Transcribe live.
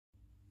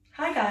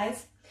Hi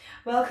guys,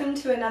 welcome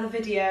to another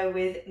video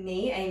with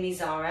me, Amy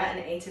Zara, and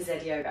A to Z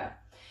Yoga.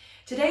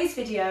 Today's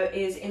video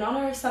is in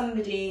honour of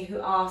somebody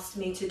who asked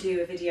me to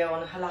do a video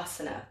on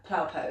Halasana,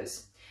 plough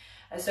pose.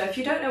 So if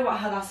you don't know what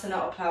Halasana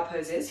or plough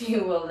pose is,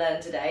 you will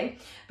learn today,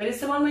 but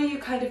it's the one where you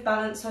kind of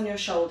balance on your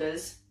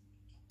shoulders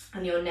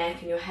and your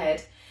neck and your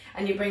head,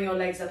 and you bring your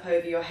legs up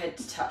over your head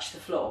to touch the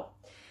floor.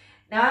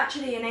 Now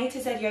actually in A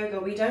to Z Yoga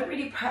we don't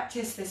really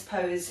practice this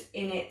pose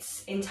in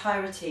its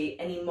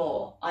entirety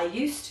anymore. I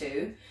used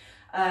to,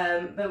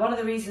 but one of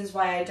the reasons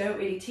why I don't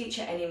really teach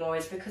it anymore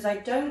is because I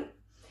don't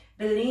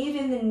believe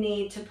in the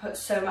need to put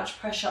so much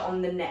pressure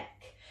on the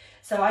neck.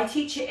 So I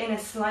teach it in a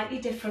slightly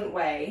different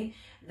way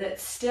that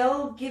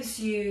still gives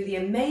you the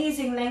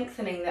amazing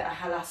lengthening that a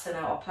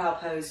Halasana or plough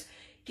pose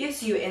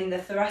gives you in the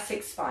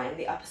thoracic spine,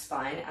 the upper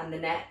spine and the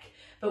neck,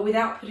 but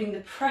without putting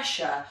the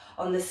pressure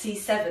on the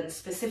C7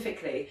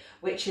 specifically,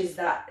 which is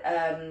that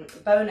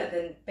bone at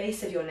the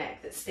base of your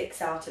neck that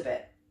sticks out a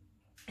bit.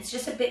 It's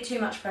just a bit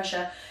too much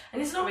pressure,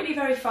 and it's not really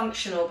very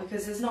functional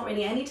because there's not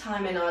really any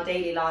time in our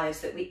daily lives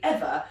that we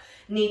ever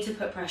need to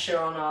put pressure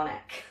on our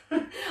neck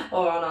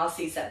or on our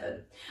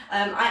C7.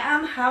 I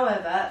am,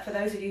 however, for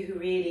those of you who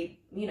really,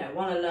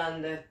 want to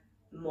learn the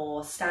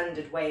more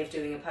standard way of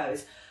doing a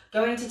pose,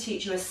 going to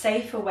teach you a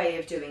safer way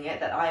of doing it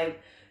that I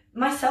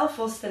myself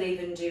will still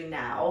even do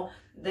now,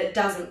 that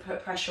doesn't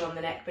put pressure on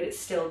the neck, but it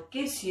still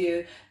gives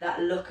you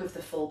that look of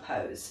the full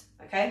pose.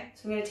 Okay,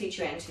 so I'm going to teach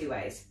you it in two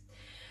ways.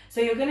 So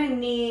you're going to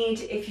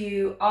need, if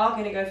you are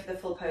going to go for the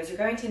full pose, you're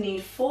going to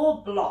need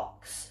 4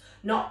 blocks,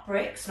 not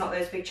bricks, not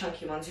those big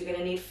chunky ones. You're going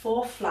to need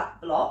 4 flat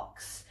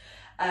blocks,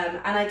 and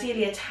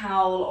ideally a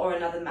towel or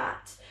another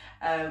mat,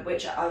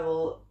 which I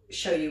will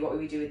show you what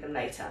we do with them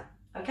later.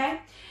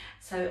 Okay,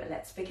 so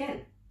let's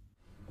begin.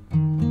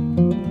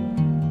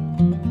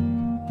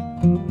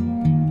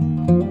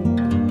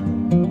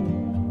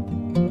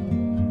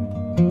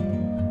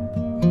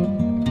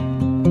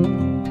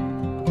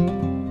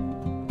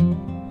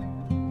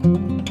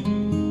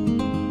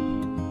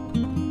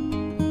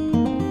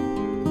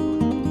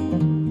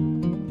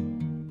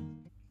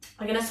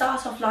 We're going to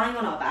start off lying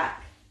on our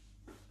back,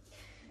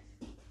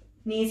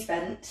 knees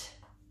bent,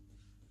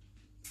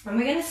 and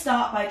we're going to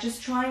start by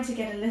just trying to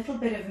get a little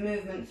bit of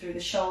movement through the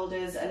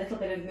shoulders, a little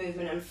bit of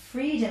movement and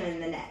freedom in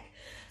the neck.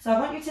 So I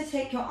want you to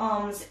take your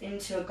arms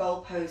into a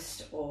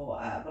goalpost, or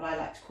what I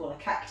like to call a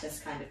cactus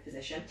kind of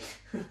position.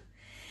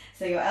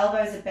 So your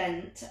elbows are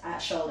bent at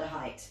shoulder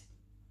height,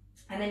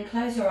 and then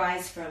close your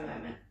eyes for a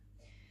moment.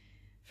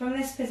 From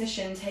this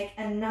position, take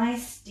a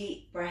nice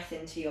deep breath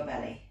into your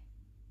belly.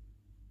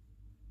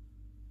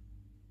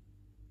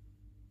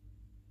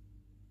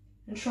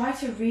 And try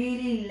to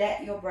really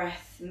let your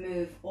breath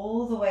move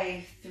all the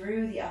way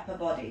through the upper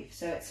body.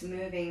 So it's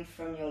moving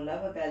from your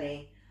lower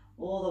belly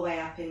all the way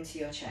up into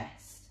your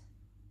chest.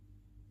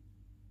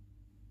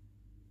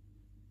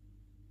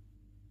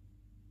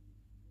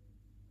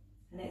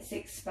 And it's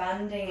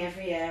expanding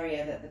every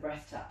area that the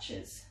breath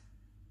touches.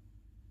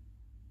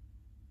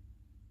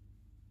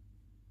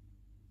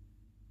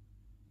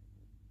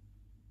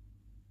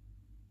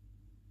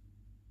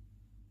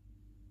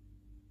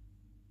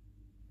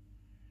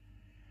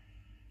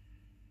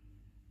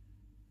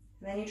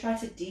 And then you try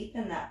to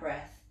deepen that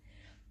breath,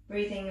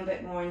 breathing a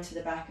bit more into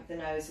the back of the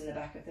nose and the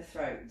back of the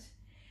throat.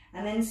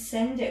 And then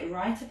send it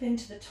right up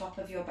into the top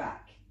of your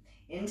back,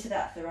 into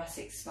that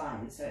thoracic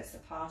spine. So it's the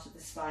part of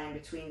the spine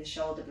between the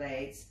shoulder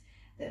blades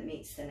that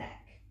meets the neck.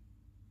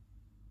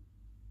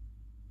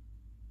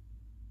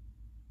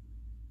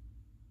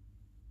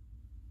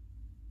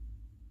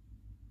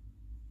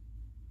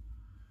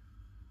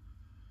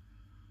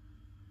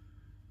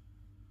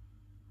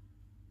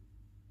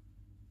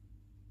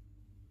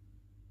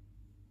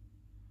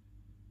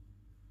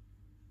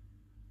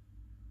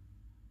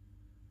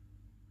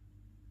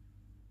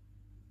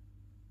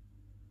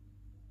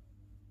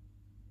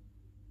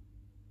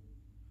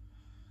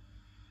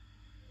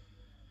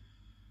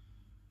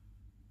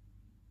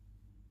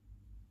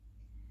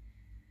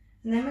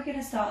 And then we're going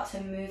to start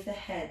to move the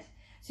head.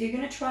 So you're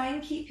going to try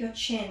and keep your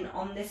chin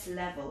on this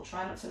level.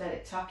 Try not to let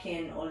it tuck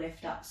in or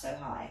lift up so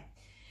high.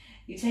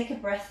 You take a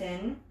breath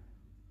in,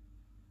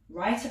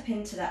 right up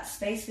into that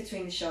space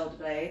between the shoulder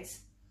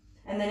blades.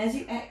 And then as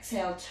you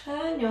exhale,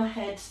 turn your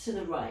head to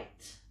the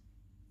right.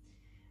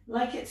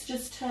 Like it's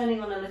just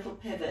turning on a little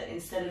pivot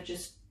instead of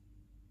just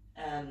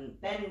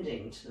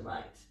bending to the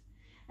right.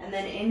 And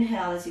then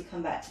inhale as you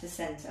come back to the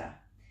center.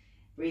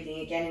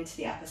 Breathing again into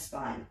the upper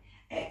spine.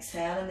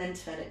 Exhale and then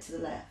turn it to the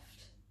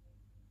left.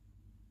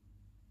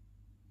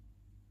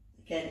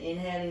 Again,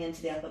 inhaling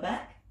into the upper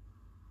back.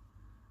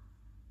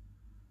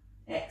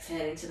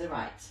 Exhaling to the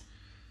right.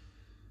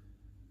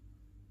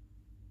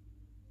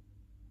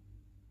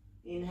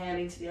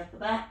 Inhaling to the upper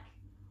back.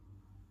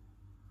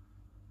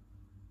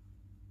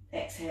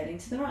 Exhaling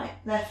to the right.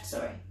 Left.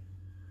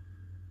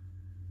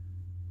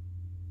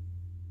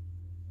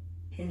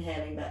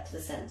 Inhaling back to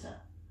the center.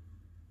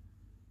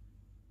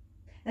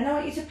 Then I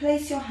want you to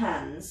place your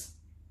hands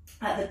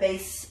at the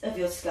base of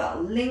your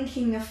skull,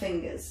 linking your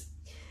fingers,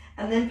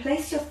 and then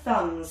place your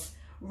thumbs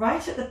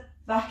right at the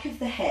back of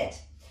the head.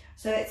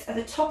 So it's at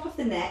the top of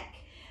the neck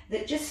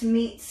that just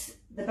meets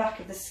the back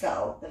of the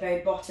skull, the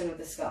very bottom of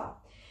the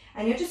skull.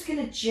 And you're just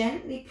going to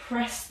gently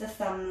press the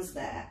thumbs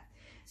there.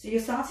 So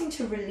you're starting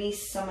to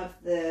release some of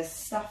the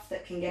stuff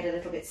that can get a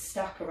little bit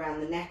stuck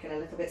around the neck and a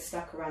little bit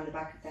stuck around the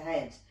back of the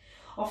head.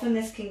 Often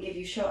this can give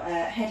you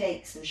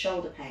headaches and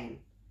shoulder pain.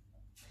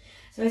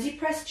 So as you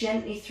press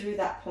gently through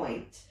that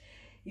point,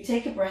 you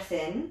take a breath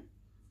in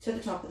to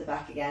the top of the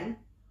back again.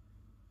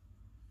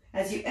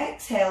 As you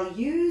exhale,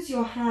 use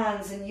your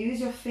hands and use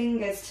your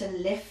fingers to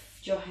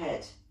lift your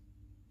head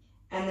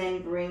and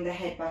then bring the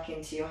head back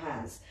into your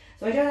hands.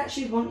 So I don't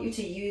actually want you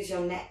to use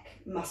your neck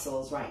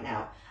muscles right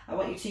now. I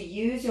want you to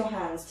use your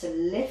hands to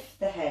lift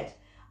the head,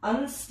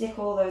 unstick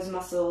all those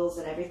muscles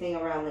and everything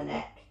around the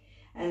neck,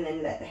 and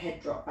then let the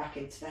head drop back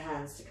into the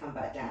hands to come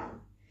back down.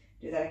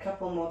 Do that a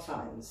couple more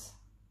times.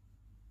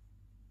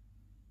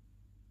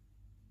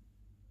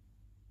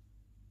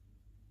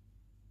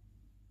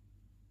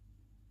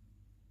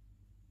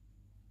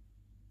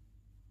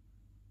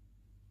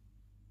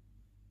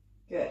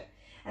 Good.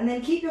 And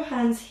then keep your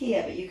hands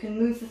here, but you can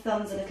move the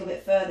thumbs a little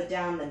bit further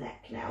down the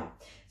neck now,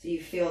 so you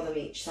feel them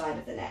each side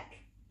of the neck.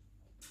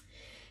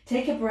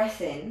 Take a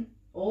breath in,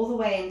 all the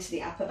way into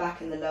the upper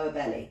back and the lower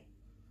belly.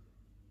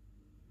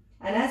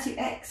 And as you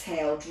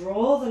exhale,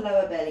 draw the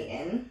lower belly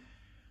in,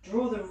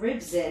 draw the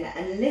ribs in,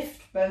 and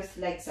lift both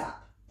legs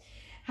up.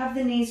 Have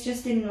the knees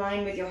just in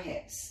line with your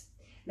hips.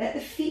 Let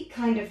the feet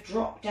kind of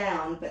drop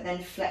down, but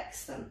then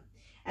flex them.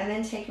 And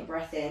then take a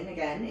breath in,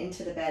 again,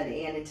 into the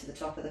belly and into the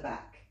top of the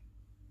back.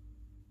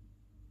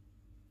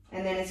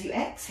 And then as you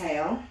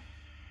exhale,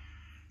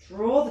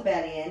 draw the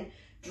belly in,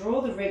 draw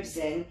the ribs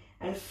in,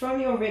 and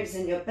from your ribs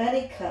and your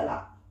belly, curl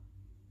up.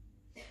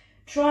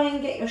 Try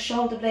and get your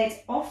shoulder blades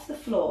off the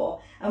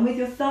floor, and with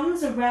your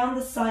thumbs around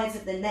the sides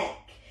of the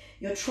neck,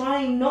 you're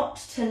trying not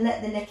to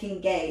let the neck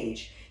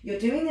engage. You're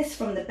doing this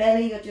from the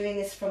belly, you're doing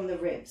this from the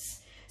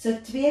ribs. So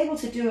to be able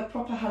to do a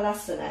proper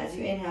halasana as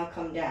you inhale,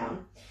 come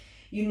down,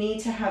 you need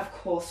to have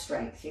core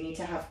strength. You need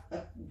to have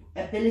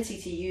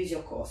ability to use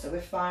your core. So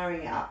we're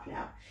firing it up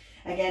now.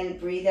 Again,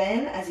 breathe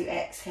in. As you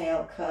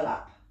exhale, curl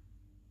up.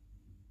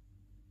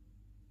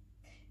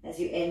 As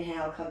you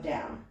inhale, come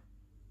down.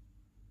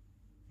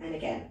 And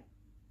again.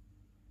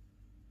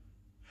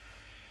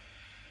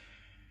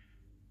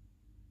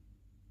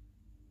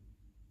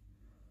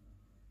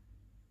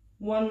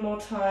 One more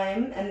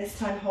time, and this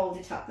time hold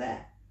it up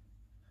there.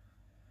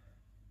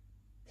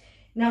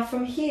 Now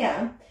from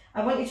here,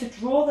 I want you to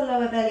draw the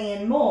lower belly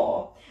in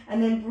more,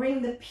 and then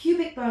bring the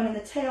pubic bone and the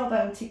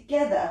tailbone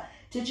together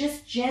to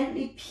just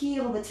gently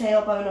peel the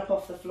tailbone up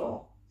off the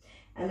floor.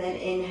 And then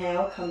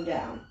inhale, come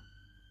down.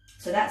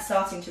 So that's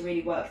starting to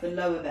really work the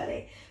lower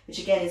belly, which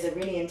again is a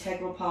really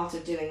integral part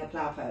of doing a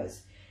plough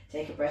pose.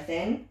 Take a breath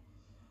in.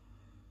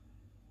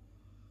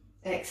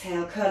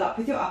 Exhale, curl up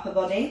with your upper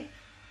body.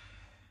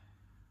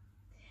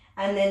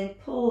 And then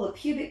pull the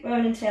pubic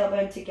bone and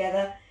tailbone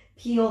together,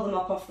 peel them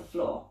up off the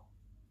floor.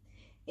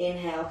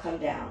 Inhale, come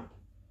down.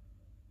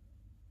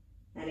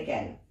 And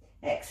again,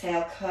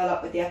 exhale, curl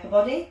up with the upper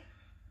body.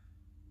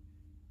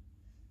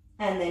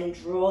 And then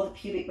draw the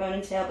pubic bone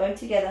and tailbone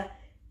together,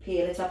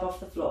 peel it up off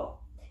the floor.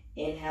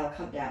 Inhale,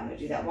 come down. We'll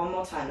do that one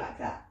more time like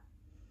that.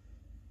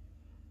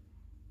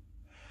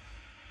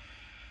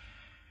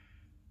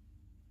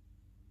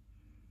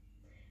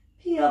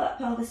 Peel that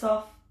pelvis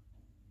off.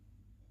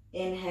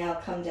 Inhale,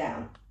 come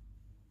down.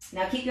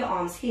 Now keep your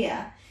arms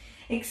here.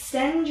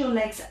 Extend your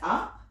legs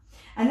up,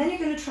 and then you're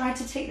going to try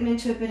to take them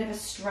into a bit of a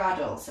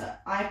straddle. So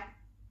I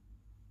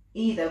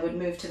either would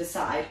move to the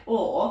side,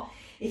 or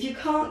if you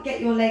can't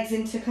get your legs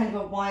into kind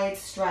of a wide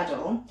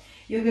straddle,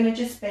 you're going to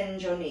just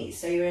bend your knees.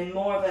 So you're in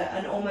more of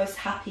an almost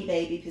happy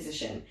baby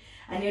position,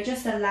 and you're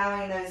just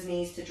allowing those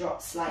knees to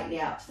drop slightly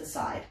out to the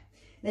side.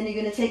 Then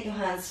you're going to take your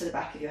hands to the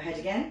back of your head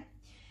again.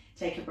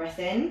 Take a breath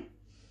in.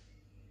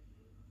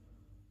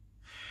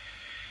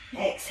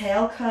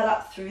 Exhale, curl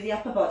up through the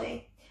upper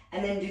body,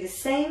 and then do the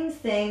same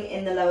thing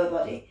in the lower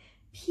body.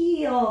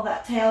 Peel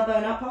that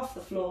tailbone up off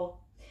the floor.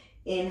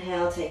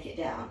 Inhale, take it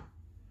down.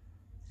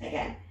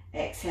 Again,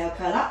 exhale,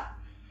 curl up.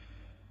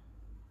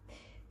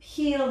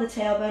 Peel the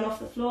tailbone off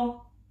the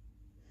floor.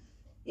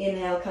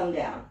 Inhale, come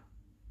down.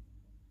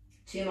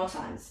 Two more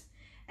times.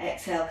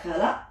 Exhale,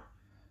 curl up.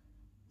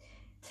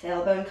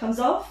 Tailbone comes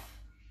off.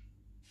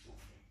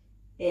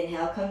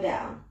 Inhale, come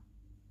down.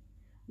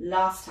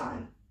 Last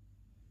time.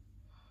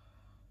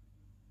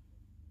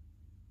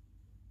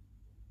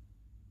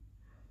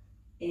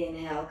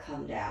 Inhale,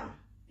 come down.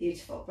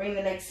 Beautiful. Bring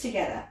the legs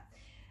together.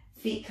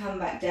 Feet come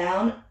back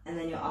down, and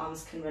then your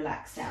arms can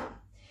relax down.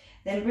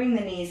 Then bring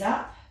the knees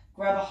up,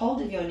 grab a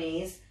hold of your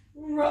knees,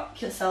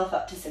 rock yourself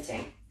up to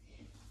sitting.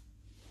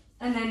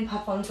 And then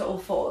pop onto all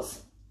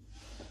fours.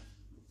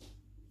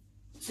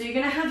 So you're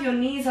going to have your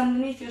knees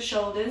underneath your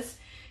shoulders,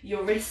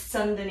 your wrists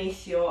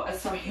underneath your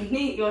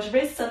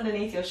wrists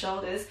underneath your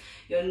shoulders,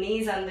 your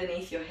knees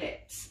underneath your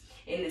hips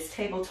in this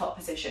tabletop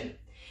position.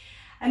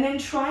 And then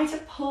try to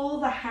pull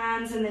the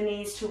hands and the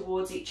knees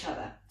towards each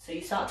other. So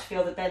you start to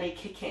feel the belly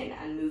kick in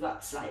and move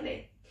up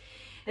slightly.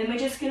 Then we're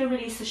just going to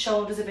release the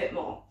shoulders a bit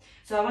more.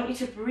 So I want you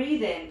to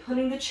breathe in,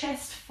 pulling the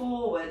chest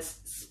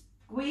forwards,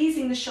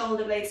 squeezing the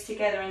shoulder blades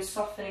together and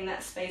softening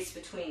that space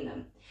between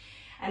them.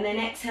 And then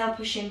exhale,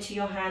 push into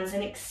your hands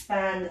and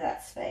expand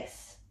that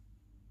space.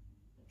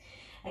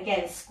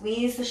 Again,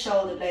 squeeze the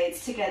shoulder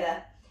blades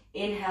together.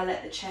 Inhale,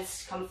 let the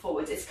chest come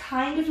forwards. It's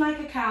kind of like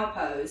a cow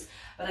pose,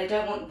 but I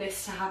don't want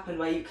this to happen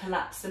where you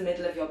collapse the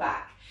middle of your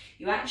back.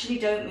 You actually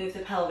don't move the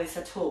pelvis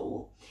at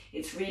all.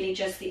 It's really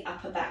just the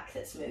upper back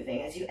that's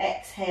moving. As you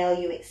exhale,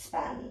 you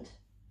expand.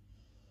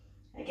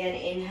 Again,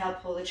 inhale,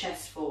 pull the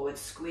chest forward.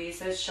 Squeeze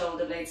those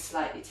shoulder blades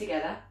slightly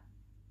together.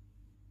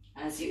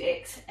 As you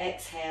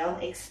exhale,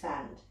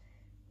 expand.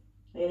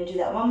 We're going to do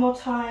that one more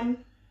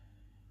time.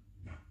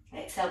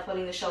 Exhale,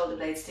 pulling the shoulder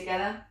blades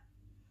together.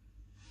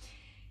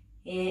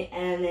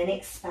 And then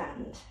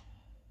expand.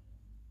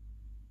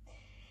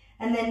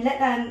 And then let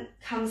them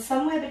come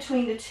somewhere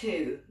between the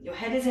two. Your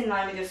head is in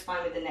line with your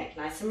spine with the neck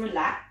nice and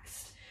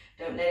relaxed.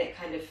 Don't let it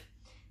kind of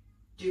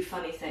do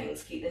funny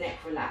things. Keep the neck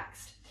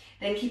relaxed.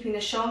 Then keeping the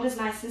shoulders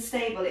nice and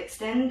stable,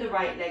 extend the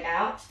right leg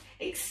out,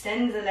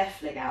 extend the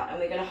left leg out. And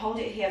we're going to hold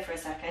it here for a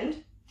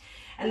second.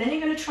 And then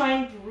you're going to try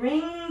and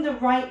bring the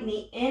right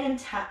knee in and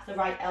tap the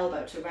right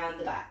elbow to round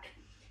the back.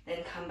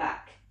 Then come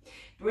back.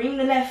 Bring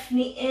the left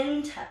knee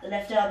in, tap the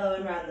left elbow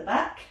and round the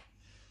back.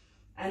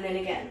 And then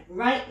again,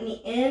 right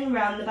knee in,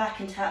 round the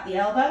back and tap the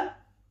elbow.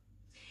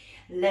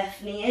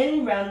 Left knee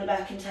in, round the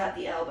back and tap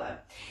the elbow.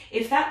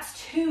 If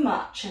that's too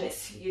much and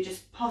you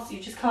just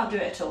can't do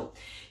it at all,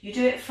 you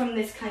do it from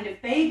this kind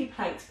of baby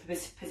plank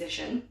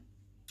position,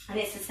 and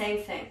it's the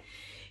same thing.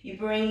 You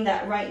bring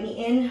that right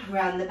knee in,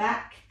 round the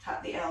back,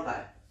 tap the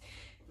elbow.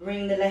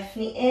 Bring the left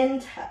knee in,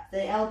 tap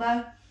the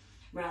elbow,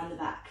 round the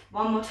back.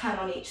 One more time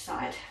on each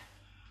side.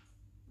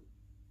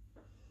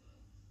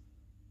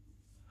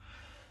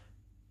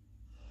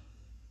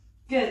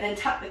 Good, then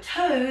tap the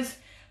toes,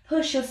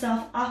 push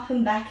yourself up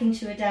and back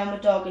into a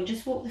downward dog and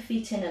just walk the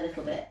feet in a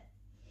little bit.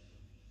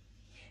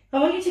 I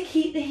want you to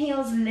keep the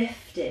heels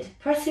lifted.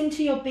 Press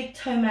into your big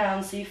toe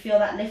mound so you feel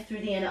that lift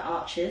through the inner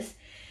arches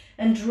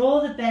and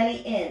draw the belly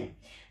in.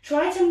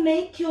 Try to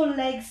make your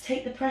legs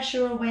take the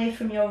pressure away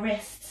from your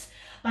wrists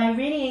by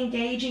really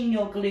engaging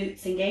your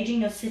glutes,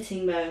 engaging your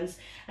sitting bones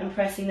and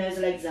pressing those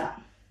legs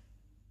up.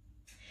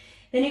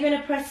 Then you're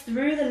going to press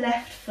through the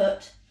left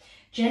foot.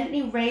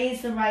 Gently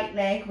raise the right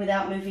leg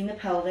without moving the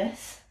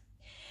pelvis.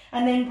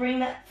 And then bring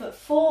that foot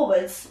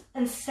forwards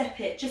and step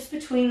it just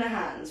between the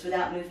hands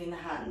without moving the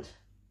hand.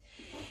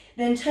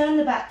 Then turn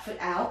the back foot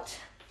out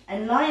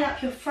and line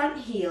up your front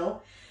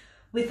heel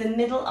with the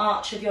middle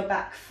arch of your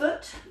back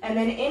foot. And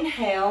then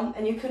inhale,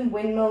 and you can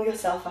windmill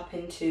yourself up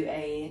into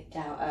a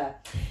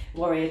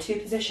warrior two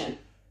position.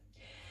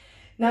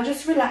 Now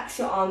just relax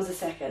your arms a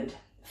second.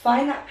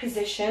 Find that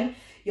position.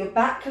 Your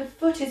back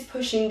foot is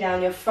pushing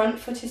down, your front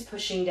foot is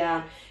pushing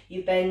down.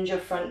 You bend your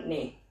front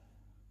knee.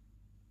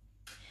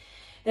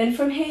 Then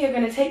from here, you're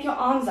going to take your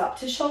arms up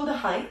to shoulder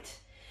height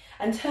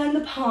and turn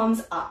the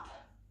palms up.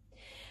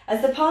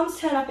 As the palms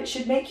turn up, it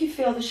should make you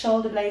feel the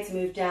shoulder blades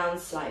move down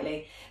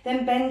slightly.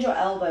 Then bend your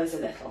elbows a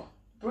little.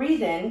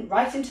 Breathe in,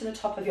 right into the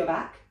top of your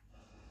back.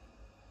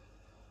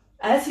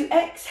 As you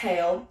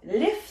exhale,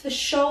 lift the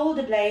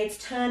shoulder blades,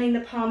 turning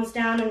the palms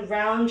down and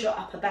round your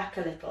upper back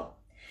a little.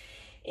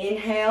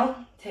 Inhale,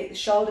 take the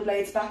shoulder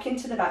blades back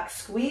into the back,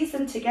 squeeze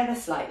them together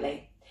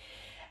slightly.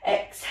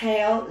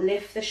 Exhale,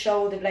 lift the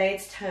shoulder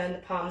blades, turn the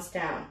palms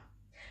down,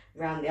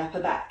 round the upper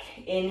back.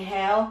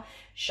 Inhale,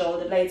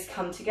 shoulder blades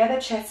come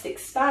together, chest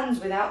expands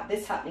without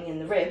this happening in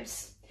the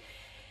ribs.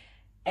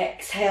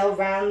 Exhale,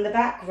 round the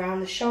back,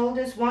 round the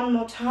shoulders, one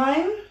more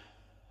time.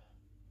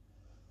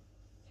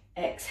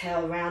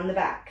 Exhale, round the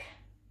back.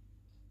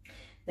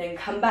 Then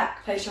come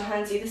back, place your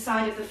hands either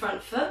side of the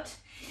front foot,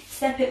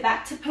 step it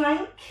back to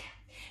plank.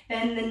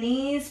 Bend the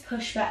knees,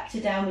 push back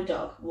to downward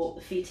dog. Walk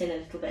the feet in a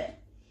little bit.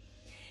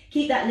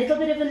 Keep that little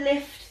bit of a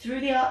lift through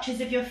the arches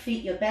of your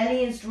feet. Your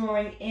belly is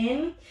drawing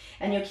in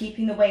and you're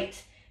keeping the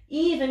weight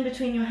even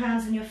between your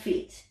hands and your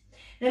feet.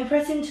 Then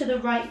press into the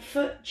right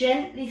foot.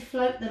 Gently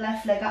float the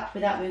left leg up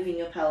without moving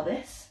your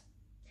pelvis.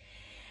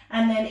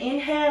 And then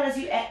inhale as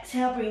you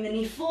exhale, bring the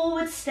knee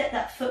forward, step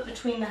that foot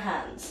between the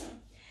hands.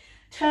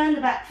 Turn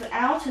the back foot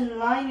out and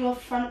line your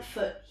front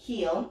foot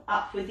heel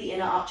up with the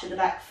inner arch of the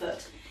back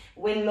foot.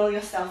 Windmill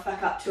yourself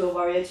back up to a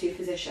warrior two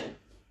position.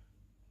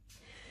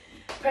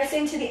 Press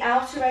into the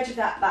outer edge of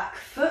that back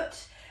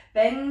foot,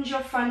 bend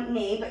your front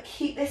knee, but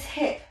keep this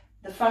hip,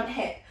 the front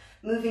hip,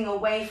 moving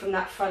away from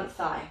that front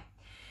thigh.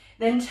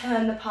 Then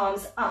turn the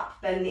palms up,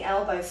 bend the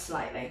elbows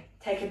slightly.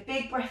 Take a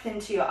big breath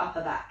into your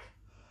upper back.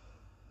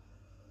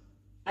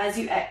 As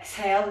you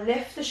exhale,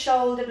 lift the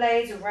shoulder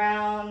blades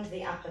around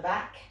the upper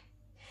back.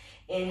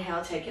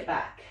 Inhale, take it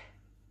back.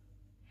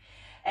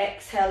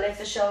 Exhale, lift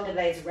the shoulder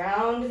blades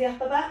round the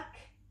upper back.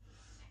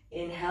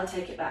 Inhale,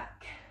 take it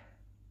back.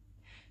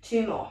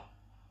 Two more.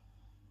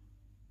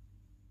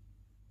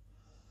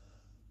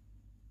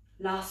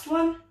 Last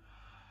one.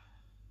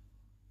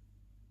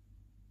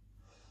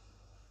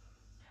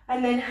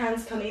 And then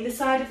hands come either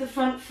side of the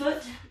front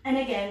foot, and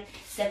again,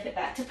 step it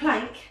back to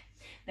plank,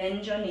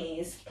 bend your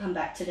knees, come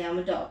back to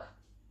downward dog.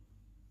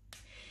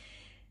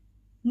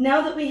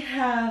 Now that we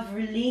have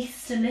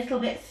released a little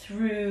bit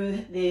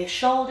through the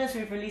shoulders,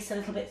 we've released a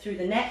little bit through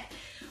the neck,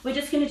 we're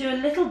just going to do a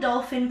little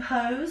dolphin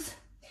pose,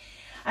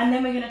 and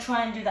then we're going to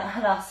try and do that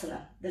halasana,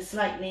 the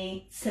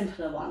slightly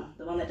simpler one,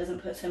 the one that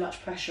doesn't put so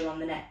much pressure on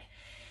the neck.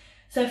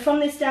 So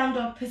from this down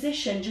dog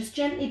position, just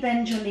gently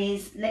bend your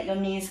knees, let your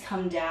knees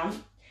come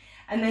down,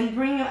 and then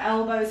bring your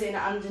elbows in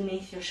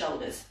underneath your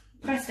shoulders.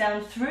 Press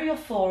down through your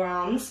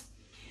forearms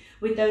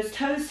with those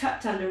toes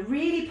tucked under.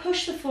 Really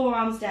push the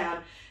forearms down.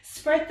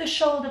 Spread the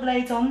shoulder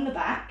blades on the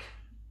back.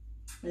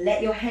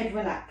 Let your head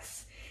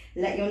relax.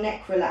 Let your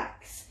neck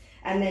relax.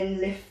 And then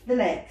lift the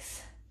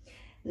legs.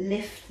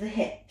 Lift the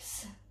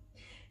hips.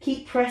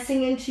 Keep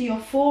pressing into your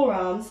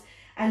forearms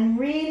and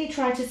really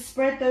try to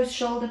spread those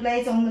shoulder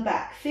blades on the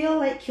back. Feel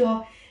like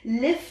you're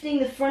lifting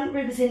the front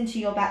ribs into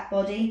your back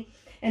body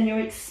and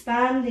you're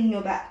expanding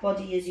your back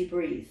body as you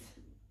breathe.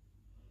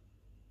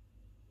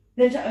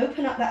 Then to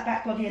open up that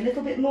back body a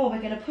little bit more,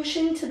 we're going to push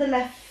into the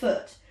left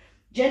foot.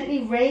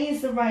 Gently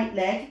raise the right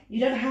leg. You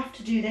don't have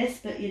to do this,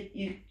 but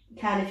you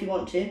can if you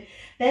want to.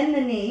 Bend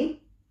the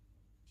knee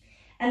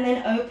and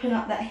then open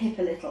up that hip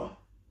a little.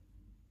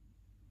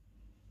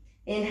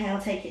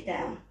 Inhale, take it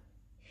down.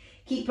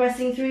 Keep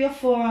pressing through your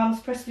forearms.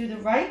 Press through the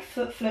right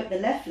foot, float the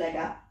left leg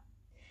up.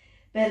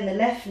 Bend the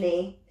left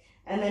knee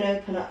and then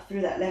open up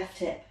through that left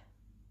hip.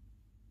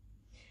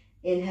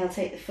 Inhale,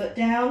 take the foot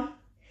down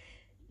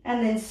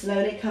and then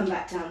slowly come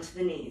back down to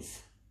the knees.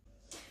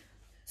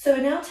 So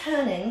we're now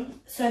turning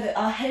so that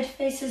our head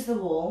faces the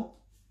wall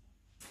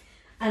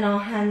and our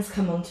hands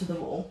come onto the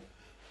wall.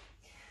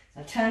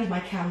 I've turned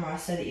my camera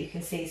so that you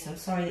can see, so I'm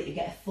sorry that you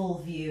get a full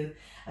view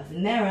of the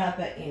mirror,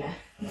 but you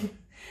know,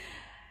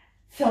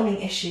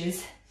 filming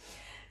issues.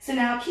 So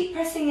now keep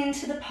pressing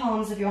into the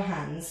palms of your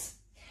hands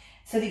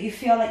so that you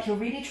feel like you're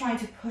really trying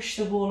to push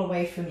the wall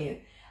away from you.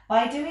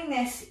 By doing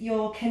this,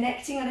 you're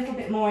connecting a little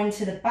bit more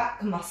into the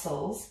back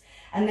muscles,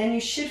 and then you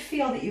should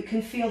feel that you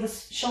can feel the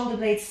shoulder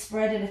blades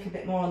spread a little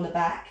bit more on the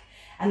back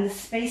and the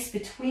space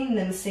between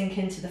them sink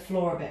into the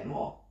floor a bit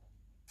more.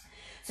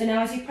 So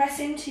now as you press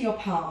into your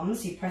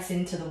palms, you press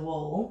into the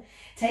wall,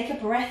 take a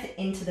breath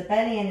into the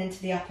belly and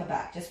into the upper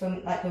back, just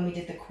like when we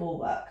did the core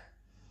work.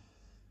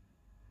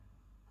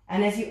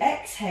 And as you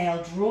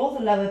exhale, draw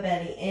the lower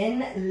belly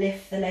in,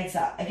 lift the legs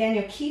up. Again,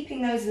 you're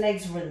keeping those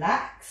legs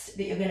relaxed,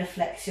 but you're going to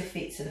flex your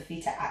feet so the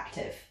feet are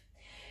active.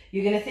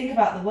 You're going to think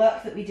about the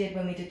work that we did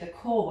when we did the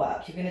core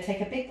work. You're going to take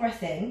a big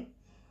breath in.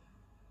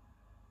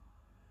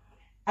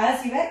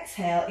 As you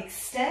exhale,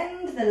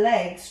 extend the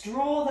legs,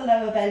 draw the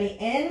lower belly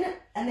in,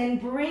 and then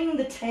bring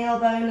the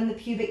tailbone and the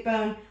pubic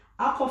bone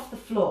up off the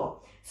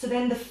floor. So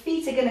then the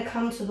feet are going to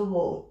come to the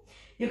wall.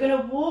 You're going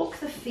to walk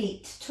the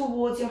feet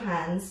towards your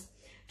hands,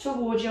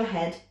 towards your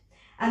head,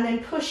 and then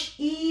push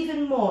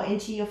even more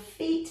into your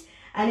feet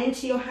and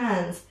into your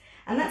hands.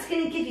 And that's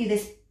going to give you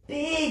this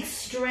big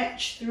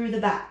stretch through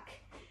the back.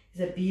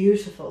 It's a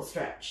beautiful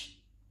stretch.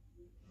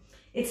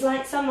 It's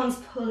like someone's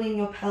pulling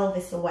your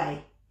pelvis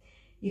away.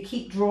 You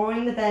keep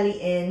drawing the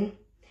belly in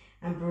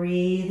and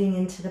breathing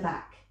into the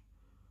back.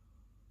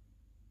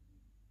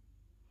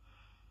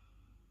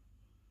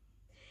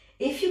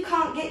 If you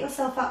can't get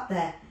yourself up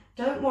there,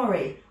 don't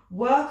worry.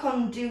 Work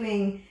on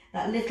doing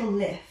that little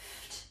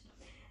lift.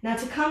 Now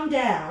to come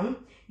down,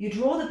 you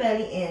draw the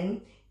belly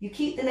in, you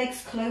keep the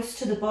legs close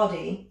to the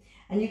body,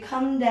 and you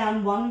come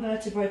down one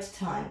vertebra at a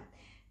time.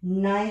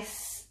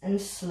 Nice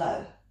and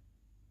slow.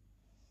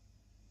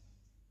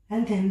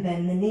 And then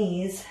bend the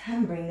knees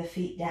and bring the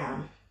feet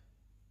down.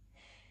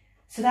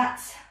 So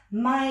that's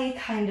my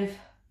kind of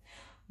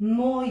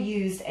more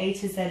used A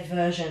to Z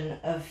version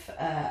of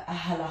a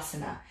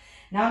halasana.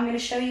 Now I'm going to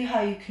show you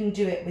how you can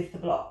do it with the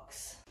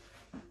blocks.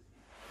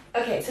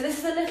 Okay, so this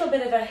is a little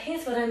bit of a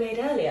here's what I made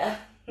earlier,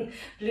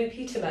 Blue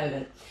Peter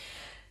moment.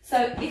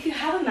 So if you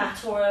have a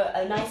mat or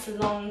a nice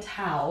long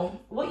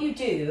towel, what you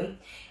do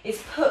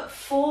is put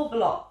 4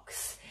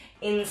 blocks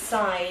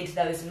inside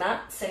those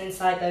mats and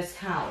inside those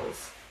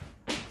towels.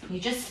 You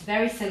just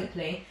very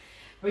simply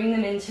bring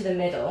them into the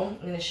middle.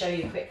 I'm going to show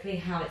you quickly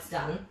how it's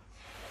done.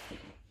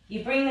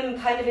 You bring them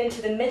kind of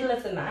into the middle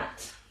of the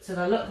mat, so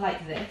they'll look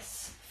like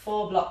this,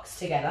 4 blocks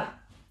together.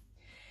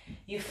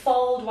 You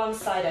fold one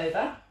side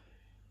over,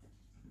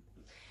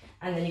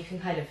 and then you can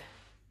kind of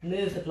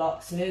move the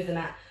blocks, move the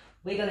mat,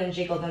 wiggle and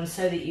jiggle them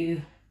so that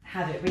you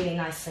have it really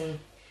nice and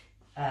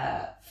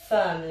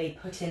firmly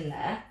put in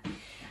there.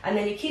 And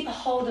then you keep a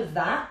hold of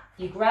that,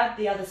 you grab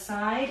the other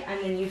side, and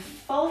then you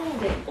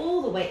fold it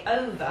all the way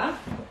over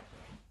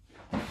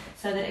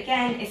so that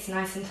again it's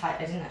nice and tight.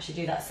 I didn't actually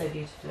do that so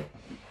beautifully.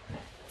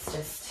 Let's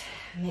just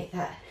make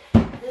that a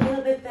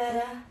little bit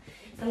better.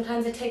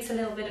 Sometimes it takes a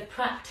little bit of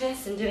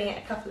practice, and doing it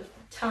a couple of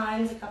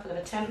times, a couple of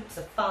attempts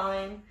are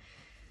fine.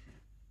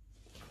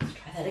 Let's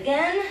try that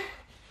again.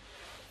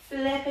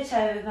 Flip it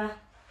over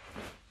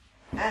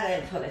and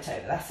then pull it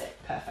over. That's it,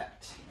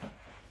 perfect.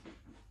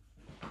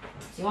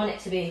 So you want it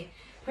to be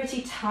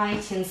pretty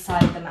tight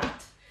inside the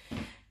mat.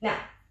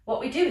 what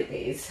we do with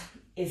these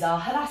is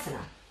our halasana.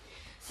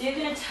 So you're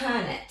going to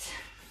turn it.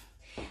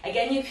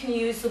 Again, you can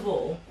use the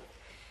wall.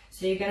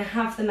 So you're going to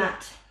have the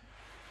mat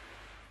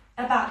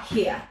about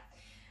here.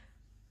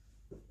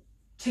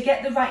 To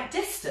get the right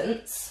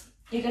distance,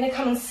 you're going to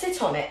come and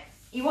sit on it.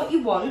 What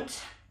you want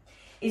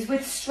is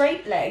with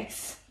straight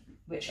legs,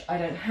 which I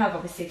don't have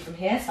obviously from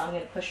here, so I'm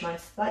going to push mine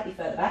slightly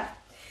further back.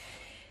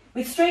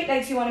 With straight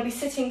legs, you want to be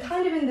sitting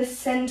kind of in the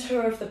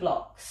centre of the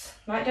blocks,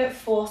 right? Don't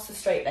force the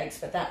straight legs,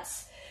 but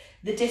that's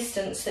the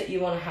distance that you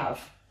want to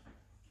have.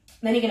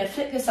 Then you're going to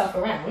flip yourself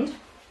around.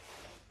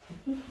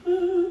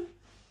 And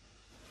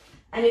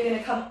you're going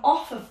to come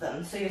off of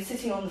them, so you're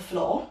sitting on the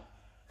floor.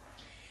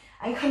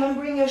 And come and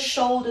bring your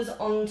shoulders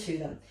onto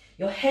them.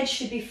 Your head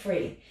should be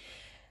free.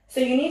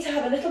 So you need to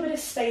have a little bit of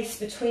space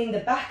between the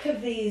back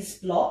of these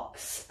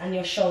blocks and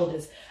your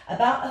shoulders,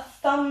 about a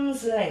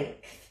thumb's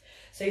length.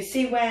 So you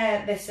see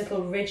where this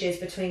little ridge is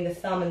between the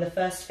thumb and the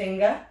first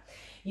finger?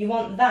 You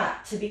want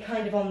that to be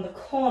kind of on the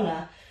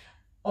corner,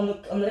 on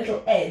the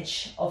little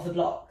edge of the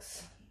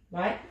blocks,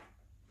 right?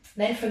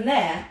 Then from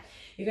there,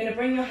 you're going to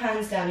bring your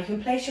hands down. You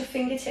can place your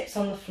fingertips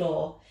on the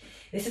floor.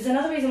 This is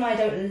another reason why I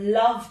don't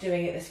love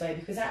doing it this way,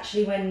 because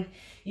actually when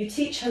you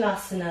teach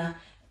halasana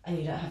and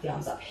you don't have the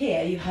arms up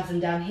here, you have them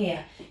down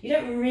here. You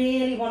don't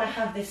really want to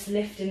have this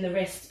lift in the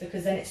wrists,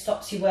 because then it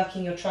stops you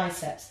working your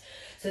triceps.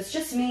 So it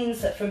just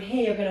means that from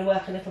here you're going to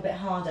work a little bit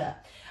harder.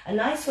 A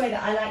nice way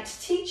that I like to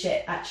teach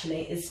it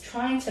actually is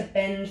trying to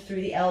bend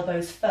through the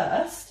elbows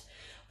first,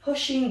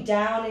 pushing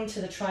down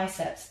into the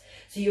triceps.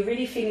 So you're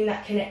really feeling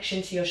that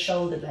connection to your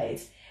shoulder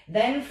blades.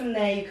 Then from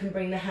there you can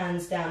bring the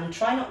hands down and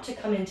try not to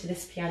come into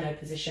this piano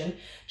position,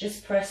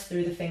 just press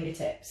through the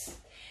fingertips.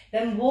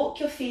 Then walk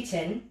your feet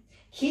in,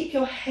 keep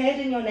your head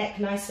and your neck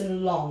nice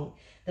and long,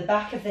 the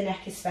back of the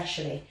neck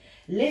especially.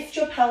 Lift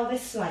your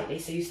pelvis slightly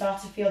so you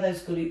start to feel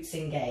those glutes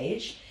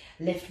engage.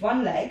 Lift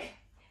one leg,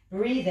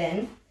 breathe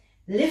in,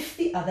 lift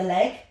the other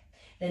leg,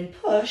 then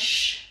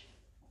push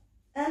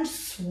and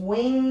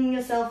swing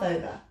yourself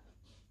over.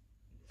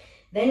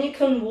 Then you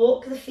can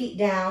walk the feet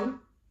down,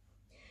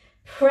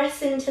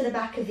 press into the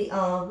back of the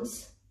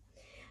arms,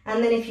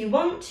 and then if you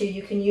want to,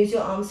 you can use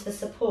your arms for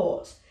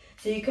support.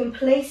 So you can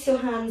place your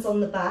hands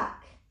on the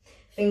back,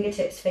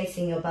 fingertips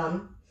facing your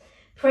bum,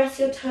 press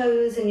your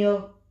toes and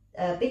your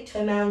big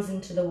toe mounds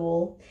into the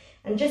wall,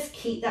 and just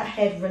keep that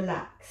head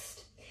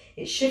relaxed.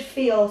 It should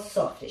feel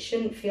soft. It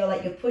shouldn't feel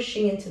like you're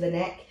pushing into the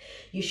neck.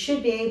 You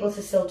should be able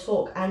to still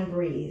talk and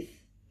breathe.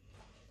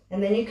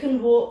 And then you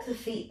can walk the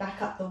feet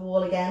back up the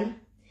wall again.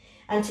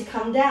 And to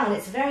come down,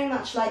 it's very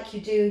much like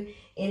you do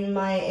in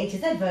my A to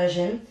Z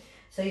version.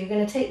 So you're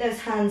going to take those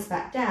hands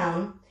back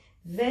down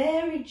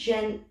very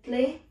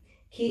gently.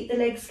 Keep the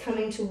legs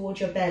coming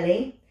towards your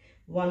belly.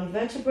 One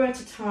vertebra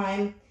at a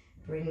time.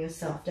 Bring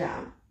yourself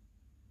down.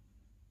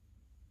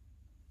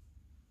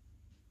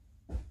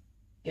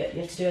 Good.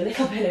 You have to do a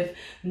little bit of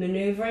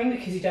manoeuvring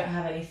because you don't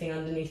have anything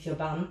underneath your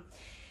bum.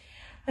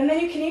 And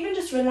then you can even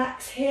just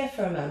relax here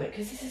for a moment,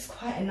 because this is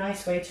quite a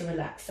nice way to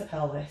relax the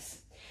pelvis.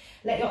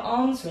 Let your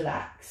arms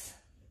relax,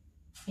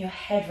 your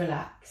head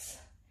relax,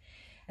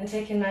 and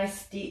take a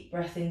nice deep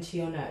breath into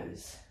your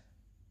nose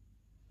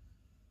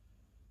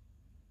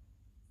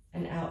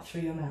and out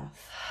through your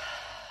mouth.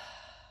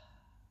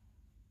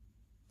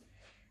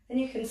 Then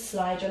you can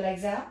slide your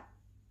legs out.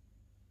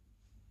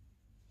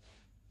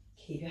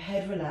 Keep your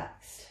head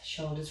relaxed,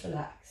 shoulders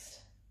relaxed.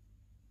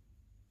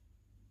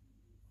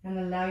 And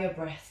allow your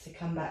breath to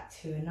come back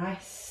to a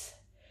nice,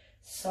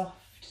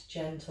 soft,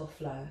 gentle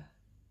flow.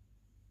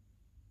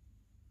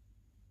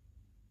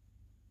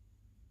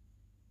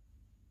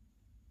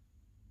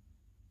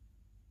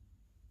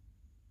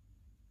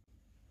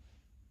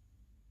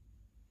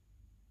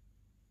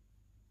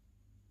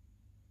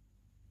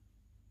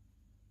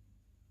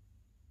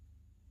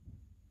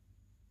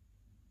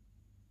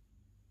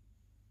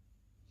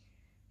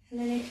 And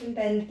then you can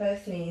bend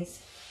both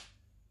knees.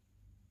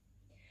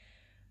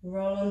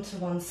 Roll onto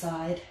one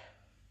side.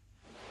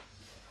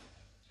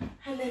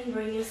 And then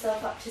bring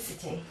yourself up to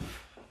sitting.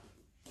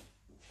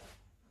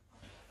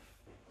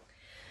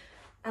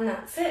 And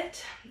that's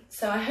it.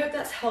 So I hope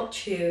that's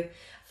helped you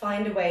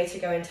find a way to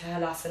go into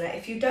halasana.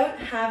 If you don't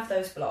have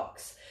those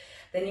blocks,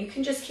 then you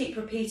can just keep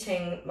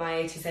repeating my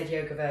A to Z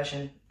yoga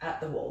version at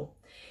the wall.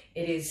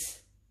 It is,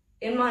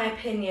 in my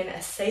opinion,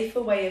 a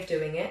safer way of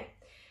doing it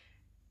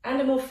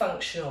and a more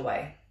functional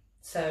way.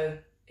 So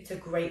it's a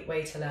great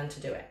way to learn to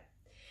do it.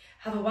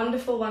 Have a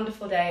wonderful,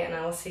 wonderful day, and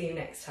I will see you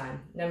next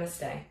time.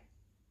 Namaste.